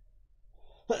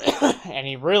 And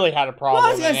he really had a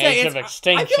problem in Age of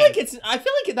Extinction. I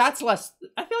feel like that's less.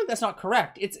 I feel like that's not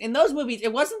correct. It's in those movies.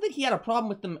 It wasn't that he had a problem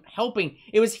with them helping.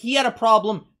 It was he had a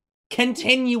problem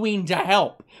continuing to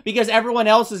help because everyone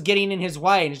else is getting in his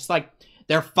way, and it's like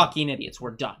they're fucking idiots.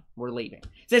 We're done. We're leaving.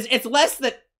 It's less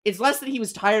that he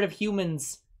was tired of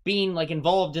humans being like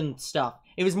involved in stuff.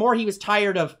 It was more he was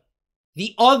tired of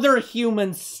the other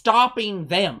humans stopping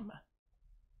them.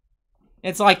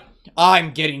 It's like,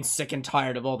 I'm getting sick and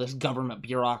tired of all this government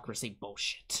bureaucracy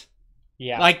bullshit.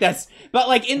 Yeah. Like, but,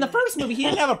 like, in the first movie, he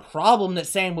didn't have a problem that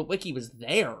Sam Witwicky was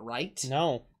there, right?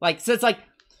 No. Like, so it's like,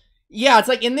 yeah, it's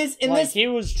like, in this... he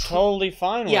was totally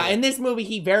fine with it. Yeah, in this movie,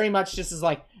 he very much just is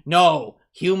like, no,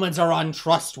 humans are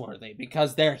untrustworthy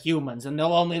because they're humans, and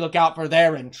they'll only look out for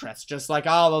their interests, just like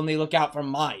I'll only look out for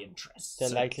my interests. They're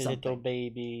like little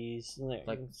babies,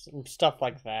 like stuff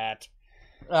like that.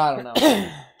 I don't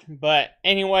know. But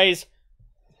anyways,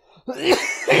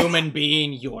 human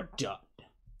being, you're done.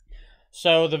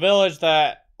 So the village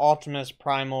that Optimus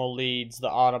Primal leads the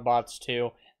Autobots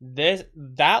to,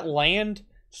 that land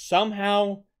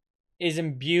somehow is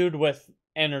imbued with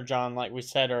energon, like we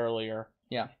said earlier.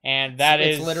 Yeah. And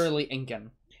it's literally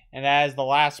Incan. And that is the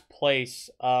last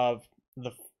place of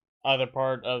the other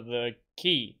part of the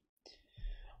key.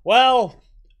 Well,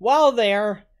 while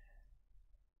there,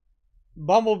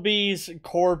 Bumblebee's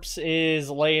corpse is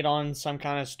laid on some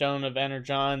kind of stone of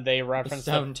energon. They reference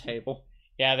the stone table.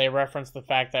 Yeah, they reference the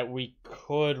fact that we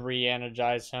could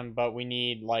re-energize him, but we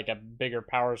need like a bigger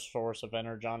power source of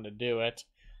energon to do it.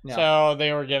 Yeah. So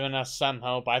they were giving us some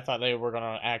hope. I thought they were going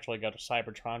to actually go to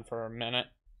Cybertron for a minute.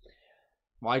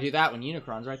 Why do that when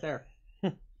Unicron's right there?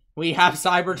 We have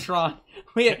Cybertron.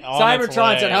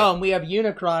 Cybertron's at home. We have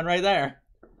Unicron right there.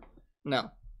 No.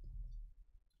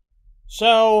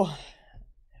 So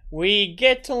we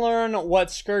get to learn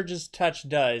what Scourge's touch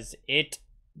does. It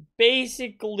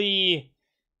basically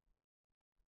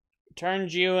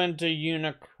turns you into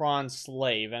Unicron's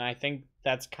slave, and I think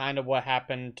that's kind of what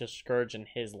happened to Scourge and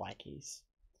his lackeys.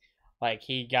 Like,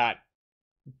 he got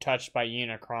touched by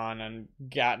Unicron and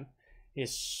got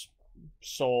his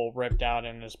soul ripped out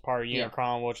and is part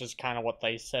Unicron, which is kind of what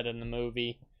they said in the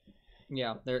movie.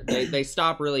 Yeah, they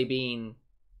stop really being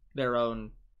their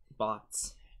own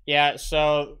bots. Yeah,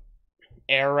 so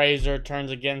Airazor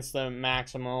turns against the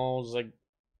Maximals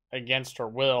against her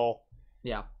will.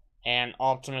 Yeah. And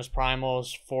Optimus Primal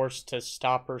is forced to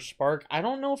stop her spark. I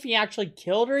don't know if he actually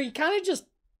killed her. He kind of just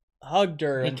hugged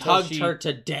her. He hugged her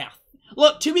to death.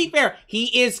 Look, to be fair,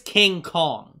 he is King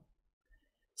Kong.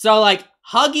 So, like,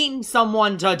 hugging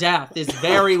someone to death is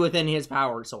very within his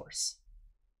power source.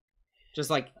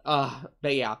 Just like,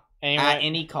 but yeah, anyway, at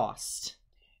any cost.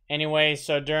 Anyway,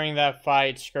 so during that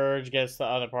fight, Scourge gets the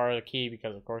other part of the key,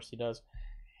 because of course he does.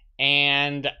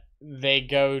 And they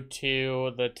go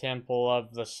to the temple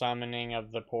of the summoning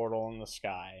of the portal in the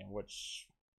sky, which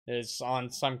is on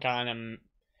some kind of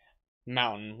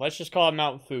mountain. Let's just call it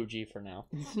Mount Fuji for now.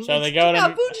 So they go to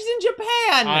Mount Fuji's in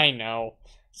Japan. I know.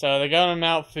 So they go to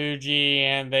Mount Fuji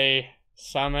and they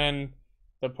summon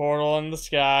the portal in the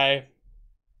sky,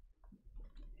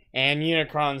 and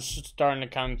Unicron's starting to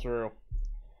come through.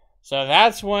 So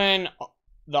that's when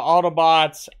the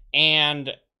Autobots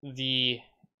and the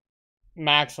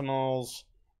Maximals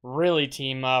really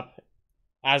team up,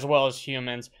 as well as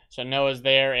humans. So Noah's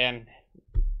there and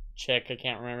chick I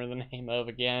can't remember the name of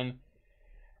again.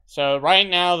 So right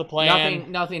now the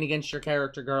plan... Nothing against your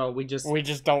character, girl. We just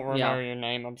don't remember your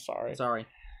name. I'm sorry. Sorry.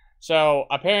 So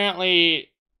apparently,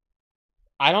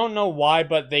 I don't know why,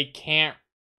 but they can't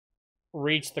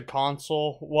reach the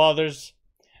console. Well, there's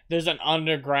an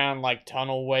underground like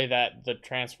tunnel way that the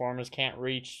Transformers can't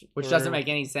reach. Which doesn't make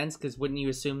any sense, because wouldn't you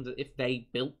assume that if they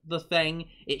built the thing,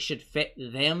 it should fit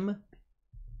them?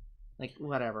 Like,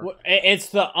 whatever. It's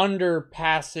the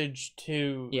underpassage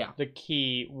to the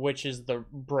key, which is the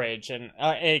bridge, and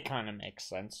it kind of makes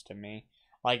sense to me.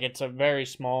 Like, it's a very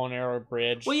small, narrow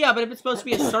bridge. Well, yeah, but if it's supposed to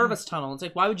be a service tunnel, it's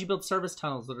like, why would you build service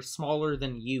tunnels that are smaller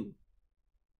than you?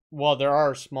 Well, there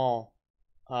are small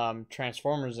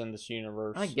Transformers in this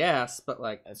universe. I guess, but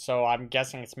like, so I'm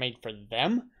guessing it's made for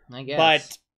them. I guess,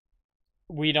 but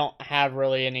we don't have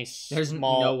really any there's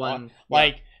small no one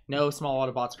like no small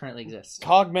Autobots currently exist.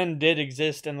 Cogman did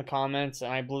exist in the comments,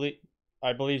 and I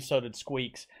believe so did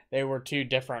Squeaks. They were two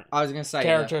different I was gonna say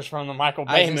characters from the Michael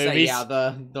Bay movies.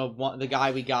 The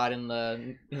guy we got in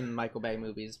the Michael Bay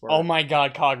movies. Were... Oh my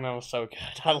god, Cogman was so good.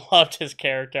 I loved his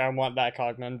character. I want that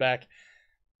Cogman back.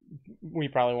 We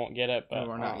probably won't get it, but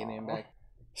we're not getting him back.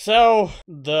 So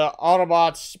the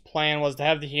Autobots' plan was to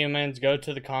have the humans go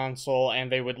to the console,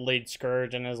 and they would lead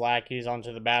Scourge and his lackeys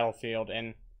onto the battlefield.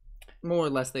 And more or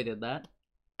less, they did that.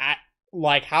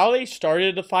 Like, how they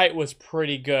started the fight was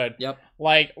pretty good. Yep.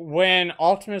 Like, when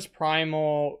Optimus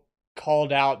Primal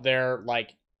called out their,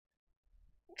 like,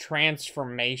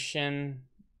 transformation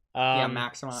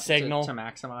signal. To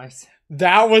maximize.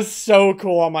 That was so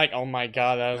cool. I'm like, oh my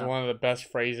god, that was Yeah. one of the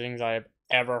best phrasings I've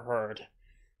ever heard.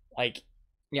 Like,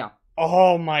 yeah.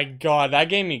 Oh my god, that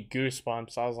gave me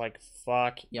goosebumps. I was like,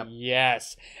 fuck,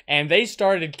 yes. And they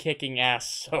started kicking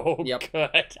ass so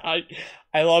good.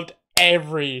 I loved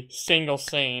every single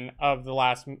scene of the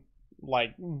last,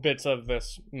 like, bits of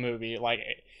this movie. Like,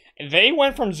 they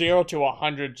went from 0 to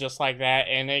 100 just like that,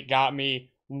 and it got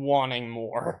me wanting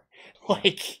more.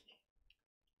 Like,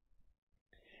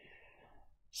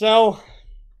 so,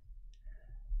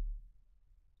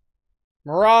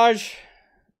 Mirage,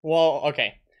 well,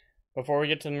 okay. Before we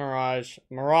get to Mirage,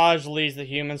 Mirage leads the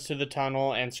humans to the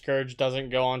tunnel, and Scourge doesn't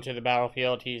go onto the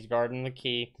battlefield. He's guarding the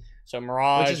key. So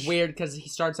Mirage... Which is weird, because he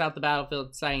starts out the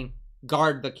battlefield saying,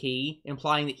 guard the key,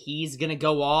 implying that he's going to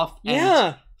go off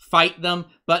and fight them,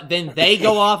 but then they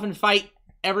go off and fight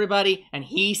everybody, and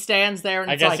he stands there,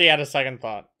 and I guess he had a second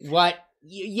thought. What?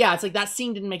 Yeah, it's like, that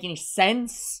scene didn't make any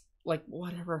sense. Like,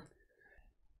 whatever.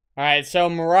 Alright, so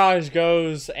Mirage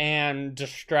goes and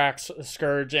distracts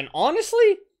Scourge, and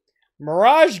honestly...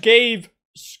 Mirage gave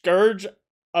Scourge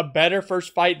a better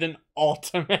first fight than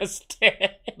Optimus did.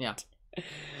 Yeah.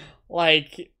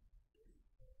 Like,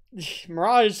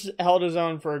 Mirage held his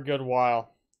own for a good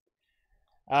while.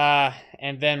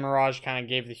 And then Mirage kind of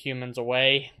gave the humans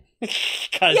away.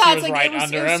 Because he was right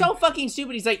under him. It was so fucking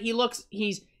stupid. He's like,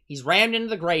 he's rammed into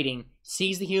the grating,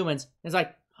 sees the humans, and is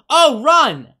like, oh,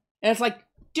 run! And it's like,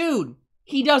 dude,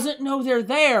 he doesn't know they're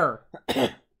there.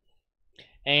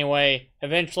 Anyway,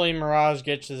 eventually Mirage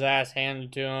gets his ass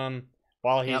handed to him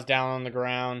while he's down on the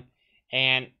ground,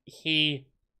 and he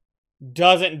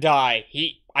doesn't die.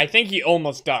 I think he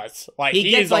almost does. Like,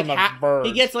 he is on the verge.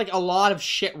 He gets, like, a lot of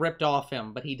shit ripped off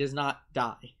him, but he does not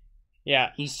die.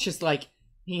 Yeah. He's just, like,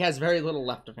 he has very little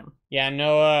left of him. Yeah,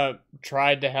 Noah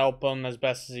tried to help him as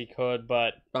best as he could,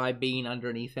 but... By being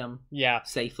underneath him. Yeah.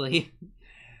 Safely.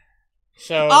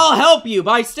 So... I'll help you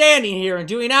by standing here and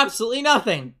doing absolutely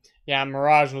nothing. Yeah,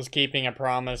 Mirage was keeping a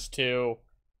promise to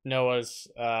Noah's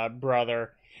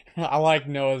brother. I like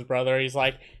Noah's brother. He's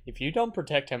like, if you don't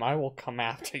protect him, I will come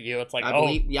after you. It's like, I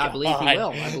believe he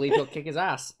will. I believe he'll kick his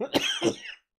ass.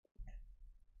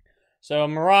 So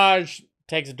Mirage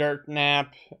takes a dirt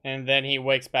nap, and then he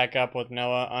wakes back up with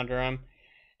Noah under him.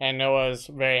 And Noah's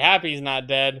very happy he's not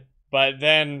dead. But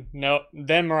then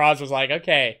Mirage was like,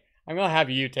 okay, I'm going to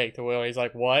have you take the wheel. He's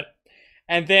like, what?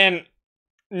 And then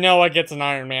Noah gets an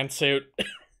Iron Man suit.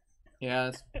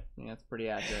 Yeah, that's pretty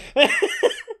accurate.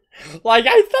 Like,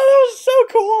 I thought that was so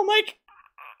cool. I'm like,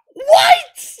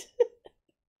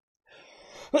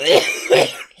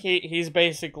 what? He's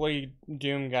basically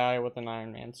Doom guy with an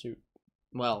Iron Man suit.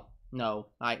 Well, no.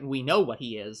 We know what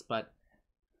he is, but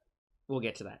we'll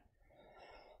get to that.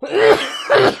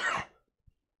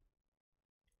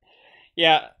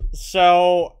 Yeah,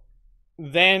 so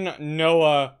then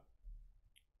Noah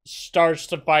starts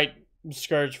to fight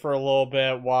Scourge for a little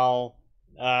bit while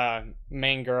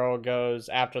main girl goes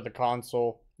after the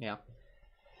console. Yeah.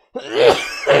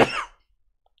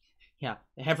 Yeah,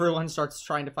 everyone starts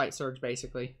trying to fight Surge,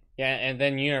 basically. Yeah, and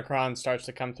then Unicron starts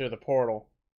to come through the portal.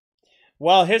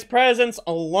 Well, his presence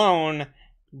alone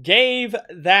gave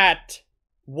that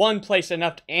one place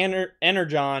enough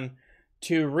energon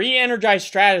to re-energize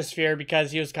Stratosphere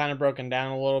because he was kind of broken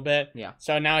down a little bit. Yeah.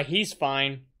 So now he's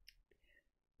fine.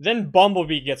 Then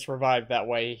Bumblebee gets revived that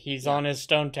way. He's on his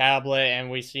stone tablet, and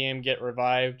we see him get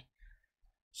revived.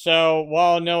 So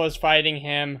while Noah's fighting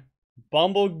him,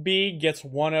 Bumblebee gets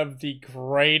one of the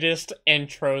greatest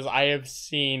intros I have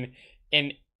seen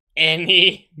in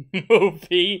any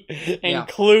movie,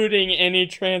 including any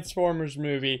Transformers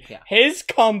movie. Yeah. His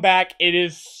comeback, it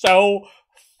is so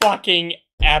fucking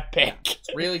epic. Yeah.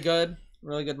 It's really good.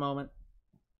 Really good moment.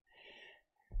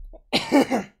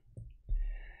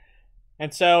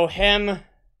 And so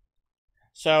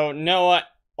Noah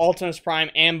Optimus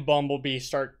Prime and Bumblebee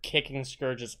start kicking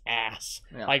Scourge's ass.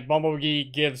 Yeah. Like,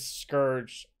 Bumblebee gives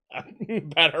Scourge a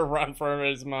better run for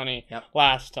his money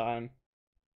last time.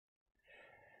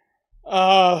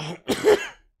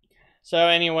 So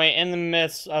anyway, in the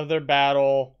midst of their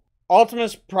battle,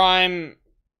 Optimus Prime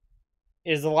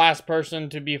is the last person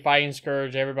to be fighting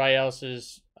Scourge. Everybody else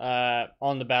is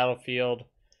on the battlefield.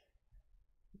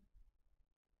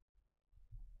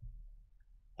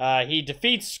 He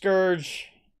defeats Scourge,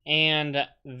 and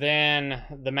then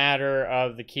the matter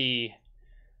of the key.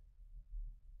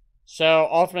 So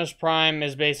Optimus Prime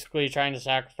is basically trying to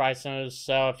sacrifice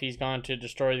himself. He's going to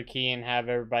destroy the key and have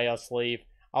everybody else leave.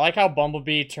 I like how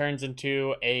Bumblebee turns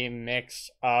into a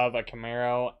mix of a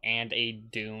Camaro and a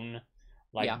Dune,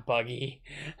 like buggy.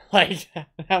 Like,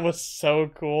 that was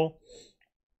so cool.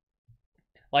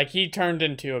 Like, he turned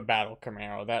into a battle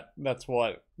Camaro. That's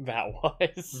what that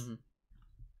was. Mm-hmm.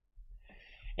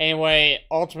 Anyway,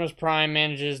 Optimus Prime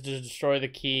manages to destroy the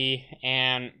key,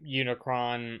 and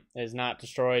Unicron is not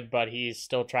destroyed, but he's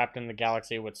still trapped in the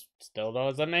galaxy, which still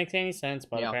doesn't make any sense,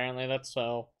 but apparently that's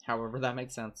so. However, that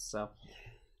makes sense, so.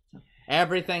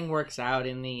 Everything works out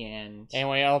in the end.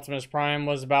 Anyway, Optimus Prime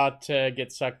was about to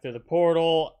get sucked through the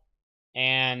portal,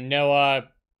 and Noah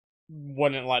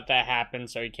wouldn't let that happen,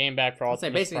 so he came back for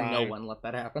Optimus Prime. Basically, no one let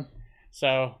that happen.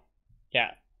 So,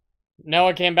 yeah.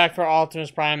 Noah came back for Optimus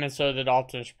Prime, and so did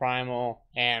Optimus Primal,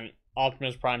 and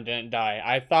Optimus Prime didn't die.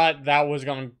 I thought that was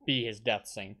going to be his death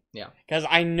scene. Yeah. Because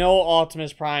I know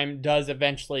Optimus Prime does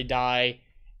eventually die,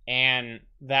 and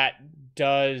that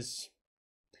does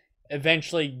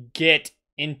eventually get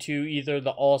into either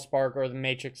the Allspark or the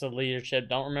Matrix of Leadership,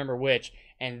 don't remember which,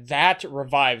 and that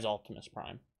revives Optimus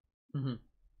Prime. Mm-hmm.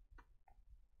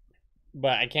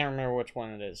 But I can't remember which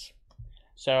one it is.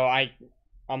 So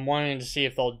I'm wanting to see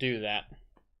if they'll do that.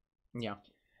 Yeah.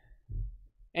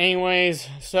 Anyways,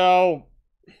 so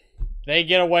they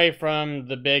get away from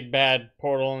the big bad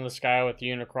portal in the sky with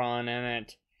Unicron in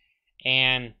it,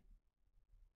 and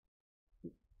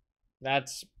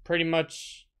that's pretty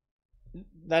much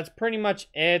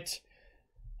it.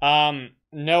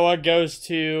 Noah goes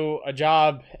to a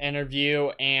job interview,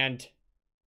 and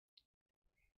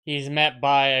he's met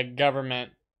by a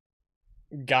government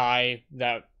guy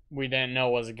that we didn't know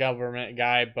was a government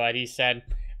guy, but he said,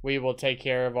 "We will take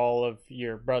care of all of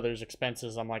your brother's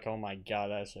expenses." I'm like, oh my god,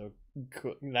 that's so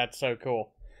cool. That's so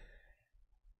cool.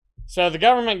 So the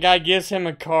government guy gives him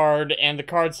a card, and the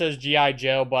card says G.I.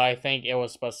 Joe, but I think it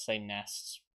was supposed to say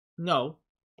Nests. No.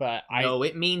 No,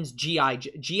 it means G.I.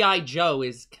 G.I. Joe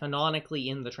is canonically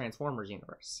in the Transformers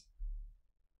universe.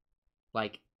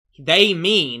 Like, they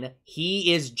mean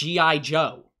he is G.I.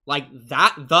 Joe. Like,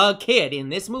 the kid in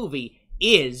this movie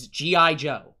is G.I.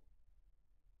 Joe.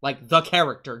 Like, the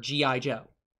character, G.I. Joe.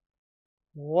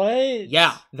 What?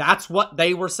 Yeah, that's what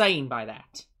they were saying by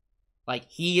that. Like,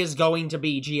 he is going to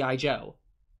be G.I. Joe.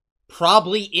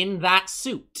 Probably in that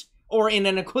suit. Or in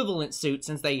an equivalent suit,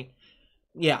 since they...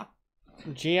 Yeah.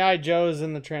 G.I. Joe's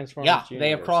in the Transformers universe. They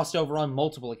have crossed over on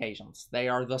multiple occasions. They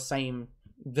are the same...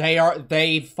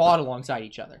 They fought alongside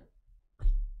each other.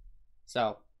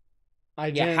 So...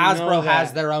 Hasbro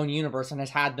has their own universe and has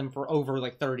had them for over,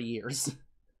 30 years.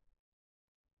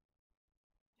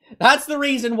 That's the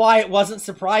reason why it wasn't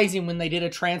surprising when they did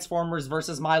a Transformers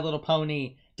versus My Little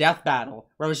Pony death battle,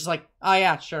 where it was just like, oh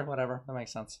yeah, sure, whatever, that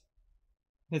makes sense.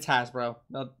 It's Hasbro.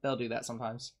 They'll do that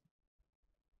sometimes.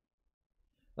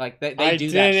 Like, they do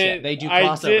that shit. They do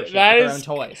crossover shit with their own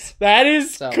toys. That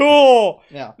is cool!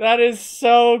 Yeah. That is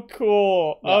so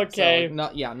cool. Yeah, okay. So,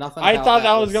 nothing I thought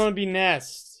that was going to be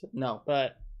Nest. No.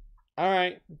 But,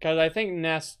 alright, because I think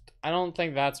Nest, I don't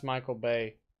think that's Michael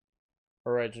Bay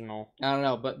original. I don't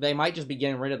know, but they might just be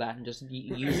getting rid of that and just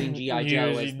using G.I.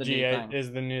 Joe as the new thing.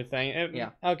 Is the new thing. Yeah.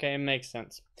 Okay, it makes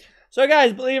sense. So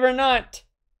guys, believe it or not,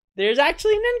 there's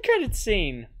actually an end credit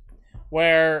scene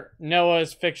where Noah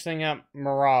is fixing up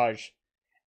Mirage.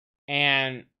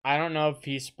 And I don't know if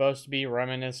he's supposed to be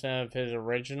reminiscent of his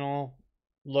original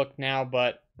look now,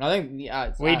 but I think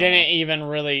we didn't even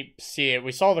really see it.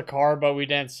 We saw the car, but we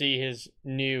didn't see his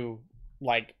new,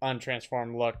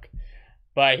 untransformed look.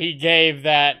 But he gave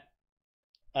that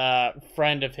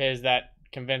friend of his that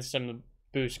convinced him to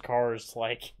boost cars,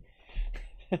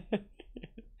 gave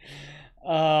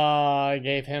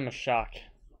him a shock.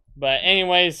 But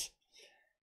anyways,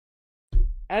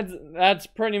 that's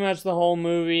pretty much the whole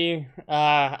movie.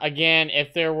 Again,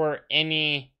 if there were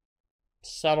any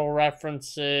subtle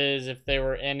references, if there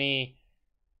were any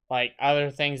other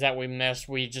things that we missed,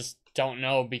 we just don't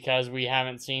know because we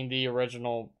haven't seen the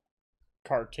original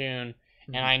cartoon.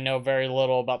 And I know very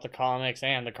little about the comics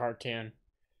and the cartoon.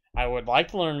 I would like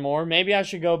to learn more. Maybe I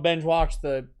should go binge watch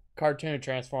the cartoon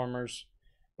Transformers.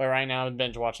 But right now I'm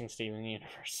binge watching Steven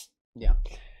Universe. Yeah.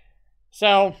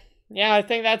 So, yeah, I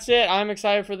think that's it. I'm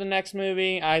excited for the next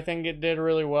movie. I think it did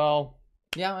really well.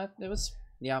 Yeah, it was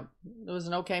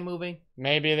an okay movie.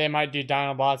 Maybe they might do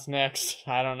Dinobots next.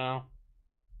 I don't know.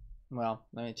 Well,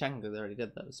 I mean, technically they already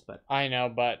did those, but... I know,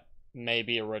 but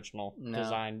maybe original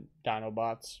design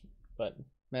Dinobots. But...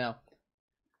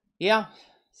 Yeah,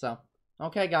 so...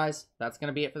 Okay, guys, that's going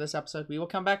to be it for this episode. We will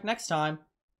come back next time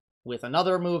with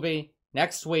another movie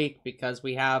next week because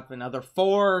we have another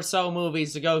 4 or so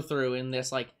movies to go through in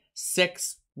this,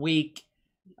 6-week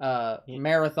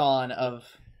marathon of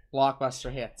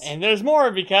blockbuster hits. And there's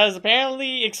more because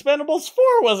apparently Expendables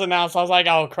 4 was announced. I was like,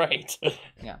 oh, great.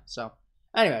 Yeah, so,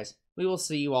 anyways, we will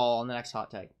see you all on the next Hot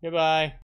Take. Goodbye.